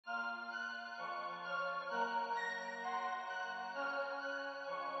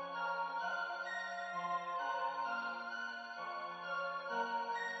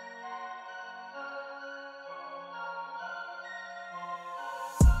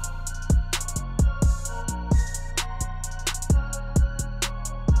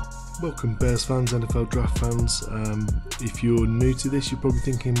Welcome Bears fans, NFL draft fans. If you're new to this, you're probably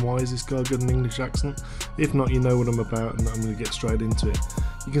thinking, why is this guy got an English accent? If not, you know what I'm about and I'm going to get straight into it.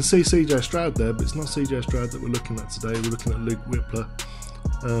 You can see CJ Stroud there, but it's not CJ Stroud that we're looking at today. We're looking at Luke Wypler.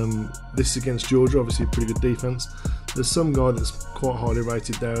 This is against Georgia, obviously a pretty good defence. There's some guy that's quite highly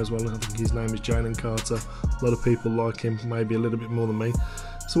rated there as well. I think his name is Jalen Carter. A lot of people like him, maybe a little bit more than me.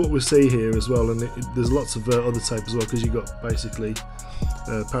 So what we see here as well, and there's lots of other tape as well, because you've got basically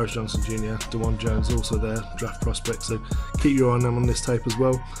Johnson Jr Dawand Jones also there, draft prospect, so keep your eye on them on this tape as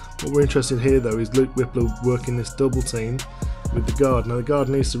well. What we're interested in here though is Luke Wypler working this double team with the guard. Now the guard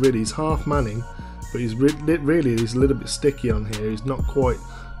needs to he's half manning, but he's a little bit sticky on here. He's not quite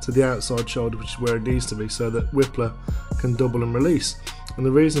to the outside shoulder, which is where it needs to be, so that Wypler can double and release. And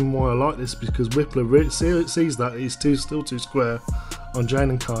the reason why I like this is because Wypler sees that he's still too square on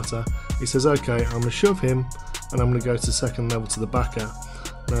Jalen Carter. He says, okay, I'm going to shove him and I'm going to go to the second level to the back out.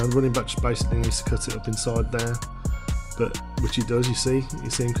 Now the running back just basically needs to cut it up inside there, but which he does. You see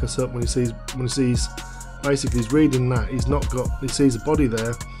him cut up when he sees basically he's reading that he sees a body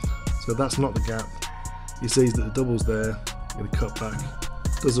there, so that's not the gap. He sees that the double's there. Going to cut back.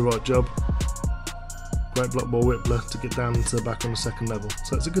 Does the right job. Great block by Wypler to get down into the back on the second level.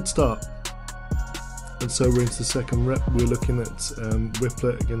 So it's a good start. And so we're into the second rep. We're looking at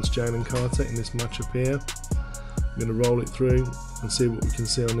Wypler against Jalen Carter in this matchup here. I'm going to roll it through and see what we can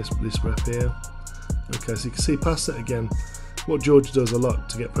see on this rep here. Okay, so you can see past it again. What Georgia does a lot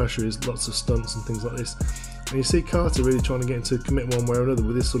to get pressure is lots of stunts and things like this. And you see Carter really trying to get him to commit one way or another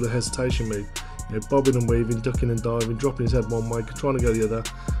with this sort of hesitation move. You know, bobbing and weaving, ducking and diving, dropping his head one way, trying to go the other.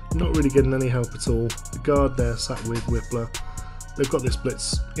 Not really getting any help at all. The guard there sat with Wypler. They've got this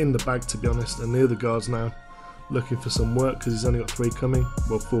blitz in the bag, to be honest, and the other guard's now looking for some work because he's only got 3 coming,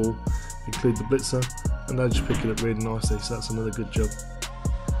 well 4, include the blitzer, and they just pick it up really nicely, so that's another good job.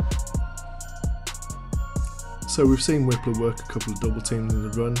 So we've seen Wypler work a couple of double teams in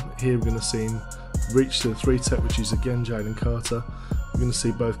the run. Here we're going to see him reach to the 3-tech, which is again Jalen Carter. We're going to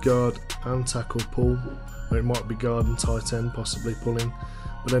see both guard and tackle pull, or it might be guard and tight end possibly pulling.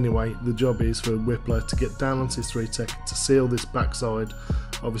 But anyway, the job is for Wypler to get down onto his 3-tech to seal this backside,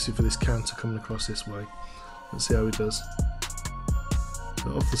 obviously for this counter coming across this way. Let's see how he does.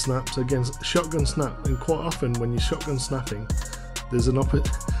 So off the snap, so again, shotgun snap, and quite often when you're shotgun snapping, there's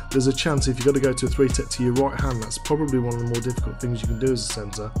a chance if you've got to go to a 3-tech to your right hand, that's probably one of the more difficult things you can do as a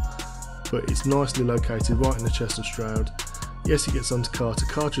centre. But it's nicely located right in the chest of Stroud. Yes, he gets onto Carter.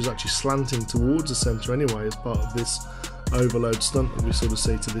 Carter is actually slanting towards the centre anyway as part of this overload stunt that we sort of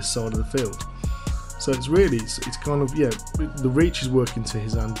see to this side of the field. So it's kind of, yeah, the reach is working to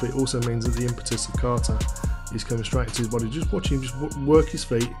his hand, but it also means that the impetus of Carter is coming straight into his body. Just watch him just work his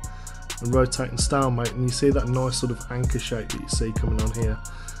feet and rotate and stalemate, and you see that nice sort of anchor shape that you see coming on here.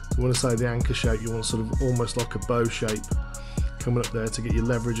 So when I say the anchor shape, you want sort of almost like a bow shape coming up there to get your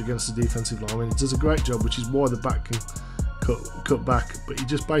leverage against the defensive line. And he does a great job, which is why the back can cut back, but he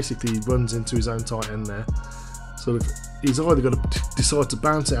just basically runs into his own tight end there. Sort of, he's either got to decide to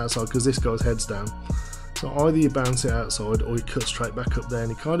bounce it outside because this guy's head's down. So either you bounce it outside or you cut straight back up there,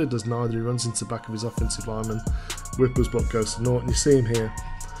 and he kind of does neither. He runs into the back of his offensive lineman. Wypler's block goes to naught, and you see him here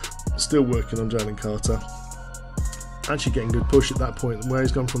still working on Jalen Carter. Actually getting good push at that point where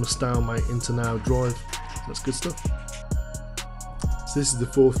he's gone from a stalemate into now drive. That's good stuff. So this is the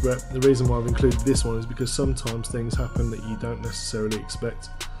 4th rep. The reason why I've included this one is because sometimes things happen that you don't necessarily expect.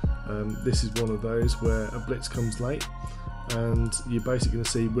 This is one of those where a blitz comes late and you're basically going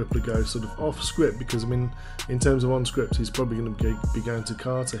to see Wypler go sort of off script, because I mean in terms of on script he's probably going to be going to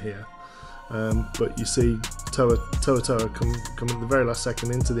Carter here, but you see Toa come at the very last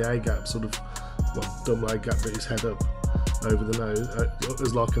second into the A gap, sort of, well, double A gap, but his head up over the nose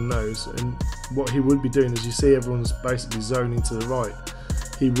as like a nose, and what he would be doing is you see everyone's basically zoning to the right.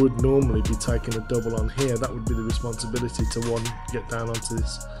 He would normally be taking a double on here. That would be the responsibility to get down onto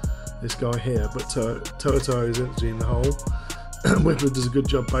this guy here, but Toa is actually in the hole. Wypler does a good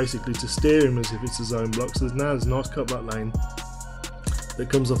job basically to steer him as if it's a zone block. So there's a nice cutback lane that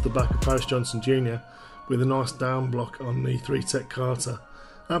comes off the back of Johnson Jr with a nice down block on the 3-tech Carter.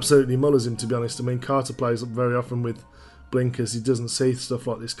 Absolutely mullers him, to be honest. I mean, Carter plays very often with blinkers. He doesn't see stuff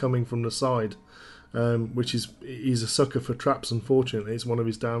like this coming from the side, which is, he's a sucker for traps, unfortunately. It's one of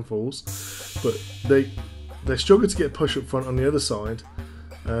his downfalls. But they struggle to get push up front on the other side.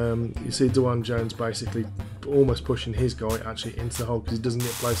 You see Dawand Jones basically almost pushing his guy actually into the hole because he doesn't get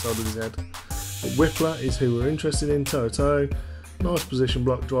placed over his head. But Wypler is who we're interested in. Toa, nice position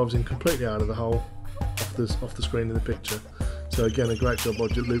block, drives him completely out of the hole off the screen of the picture. So again, a great job by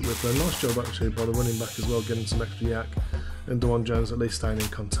Luke Wypler. Nice job actually by the running back as well, getting some extra yak, and Dawand Jones at least staying in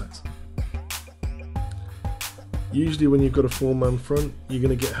contact. Usually when you've got a 4-man front, you're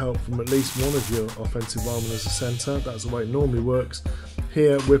going to get help from at least one of your offensive linemen as a centre. That's the way it normally works.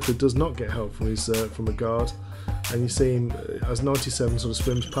 Here, Wypler does not get help from his from a guard, and you see him as 97 sort of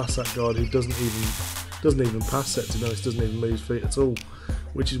swims past that guard who doesn't even pass set, to be honest, doesn't even move his feet at all,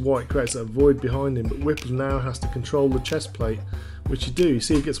 which is why it creates that void behind him. But Wypler now has to control the chest plate, which you do. You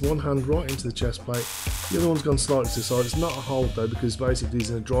see he gets one hand right into the chest plate, the other one's gone slightly to the side. It's not a hold though, because basically he's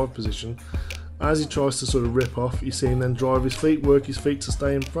in a drive position. As he tries to sort of rip off, you see him then drive his feet, work his feet to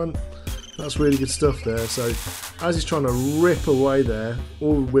stay in front. That's really good stuff there. So as he's trying to rip away there,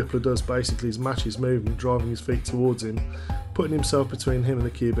 all Wypler does basically is match his movement, driving his feet towards him, putting himself between him and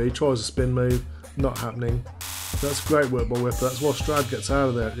the QB. He tries a spin move, not happening. That's great work by Wypler. That's why Stroud gets out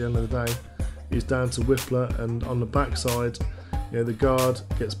of there at the end of the day. He's down to Wypler, and on the backside, you know, the guard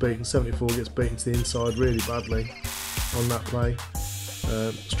gets beaten, 74 gets beaten to the inside really badly on that play.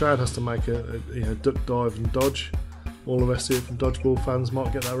 Stroud has to make a duck, dive and dodge. All the rest of it from dodgeball fans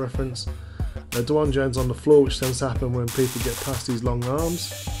might get that reference. Dawand Jones on the floor, which tends to happen when people get past his long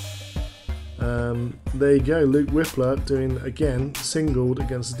arms. There you go, Luke Wypler doing, again, singled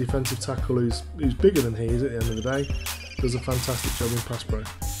against a defensive tackle who's bigger than he is at the end of the day. Does a fantastic job in pass pro.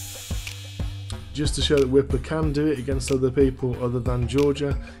 Just to show that Wypler can do it against other people other than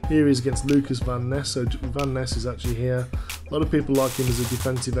Georgia, here he is against Lucas Van Ness. So Van Ness is actually here. A lot of people like him as a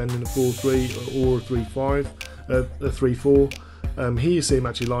defensive end in a 4-3 or a 3-5, a 3-4. Here you see him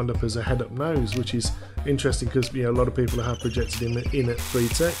actually lined up as a head-up nose, which is interesting because a lot of people have projected him in at 3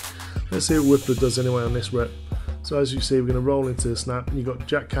 tech. Let's see what Wypler does anyway on this rep. So as you see, we're going to roll into the snap, and you've got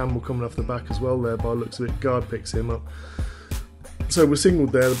Jack Campbell coming off the back as well there. By the looks of it, guard picks him up. So we're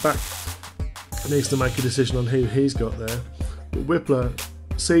singled there. The back needs to make a decision on who he's got there. But Wypler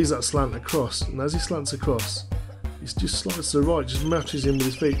sees that slant across, and as he slants across, he just slides to the right, just matches him with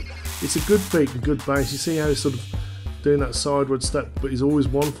his feet. It's a good feet and good base. You see how he's sort of doing that sideward step, but he's always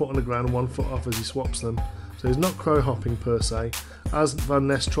 1 foot on the ground and 1 foot off as he swaps them. So he's not crow hopping per se. As Van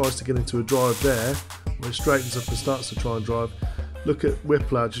Ness tries to get into a drive there, where he straightens up and starts to try and drive, look at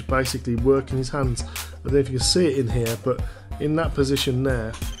Wypler just basically working his hands. I don't know if you can see it in here, but in that position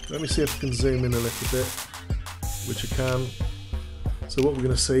there, let me see if I can zoom in a little bit, which I can. So what we're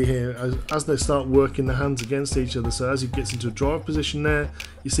going to see here, as they start working the hands against each other, so as he gets into a drive position there,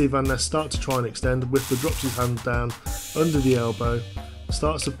 you see Van Ness start to try and extend. Wypler drops his hand down under the elbow,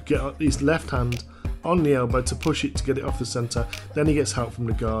 starts to get his left hand on the elbow to push it to get it off the centre. Then he gets help from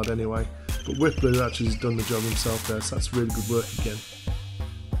the guard anyway. But Wypler actually has done the job himself there, so that's really good work again.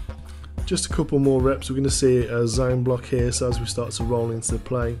 Just a couple more reps. We're going to see a zone block here, so as we start to roll into the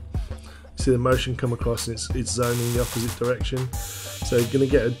play, you see the motion come across and it's zoning the opposite direction. So you're going to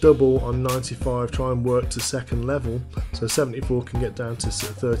get a double on 95, try and work to second level, so 74 can get down to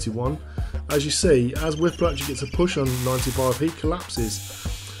 31. As you see, as Wypler actually gets a push on 95, he collapses.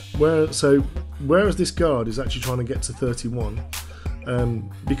 Whereas this guard is actually trying to get to 31,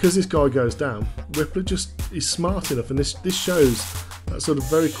 because this guy goes down, Wypler just is smart enough, and this shows that sort of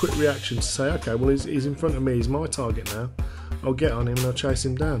very quick reaction to say, okay, well he's in front of me, he's my target now, I'll get on him and I'll chase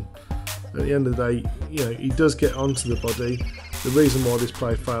him down. At the end of the day, he does get onto the body. The reason why this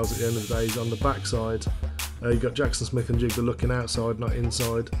play fails at the end of the day is on the backside. You've got Jackson Smith and Jigba looking outside, not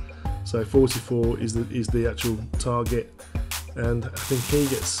inside. So 44 is the actual target, and I think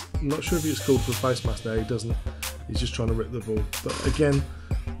he gets, I'm not sure if he gets called for a face mask there, he doesn't. He's just trying to rip the ball. But again,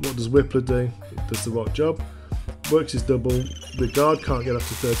 what does Wypler do? He does the right job, works his double. The guard can't get up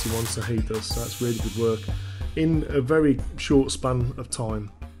to 31, so he does. So that's really good work in a very short span of time.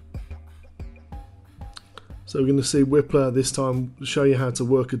 So we're going to see Wypler this time show you how to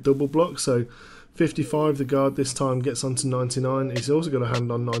work a double block. So 55, the guard this time gets onto 99. He's also got a hand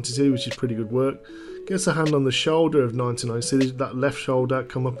on 92, which is pretty good work. Gets a hand on the shoulder of 99. See that left shoulder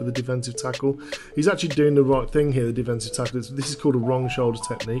come up with the defensive tackle. He's actually doing the right thing here, the defensive tackle. This is called a wrong shoulder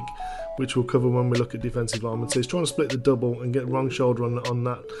technique, which we'll cover when we look at defensive linemen. So he's trying to split the double and get wrong shoulder on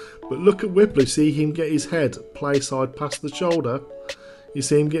that. But look at Wypler. See him get his head play side past the shoulder. You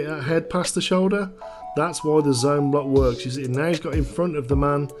see him get that head past the shoulder? That's why the zone block works. You see, now he's got in front of the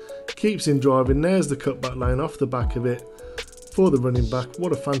man, keeps him driving. There's the cutback lane off the back of it for the running back.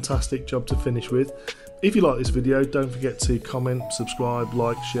 What a fantastic job to finish with. If you like this video, don't forget to comment, subscribe,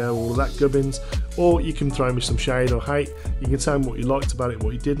 like, share, all of that gubbins. Or you can throw me some shade or hate. You can tell me what you liked about it,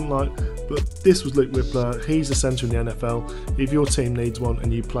 what you didn't like. But this was Luke Wypler. He's a centre in the NFL. If your team needs one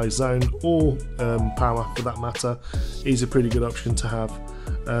and you play zone or power for that matter, he's a pretty good option to have.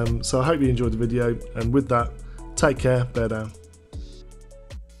 So I hope you enjoyed the video, and with that, take care, bear down.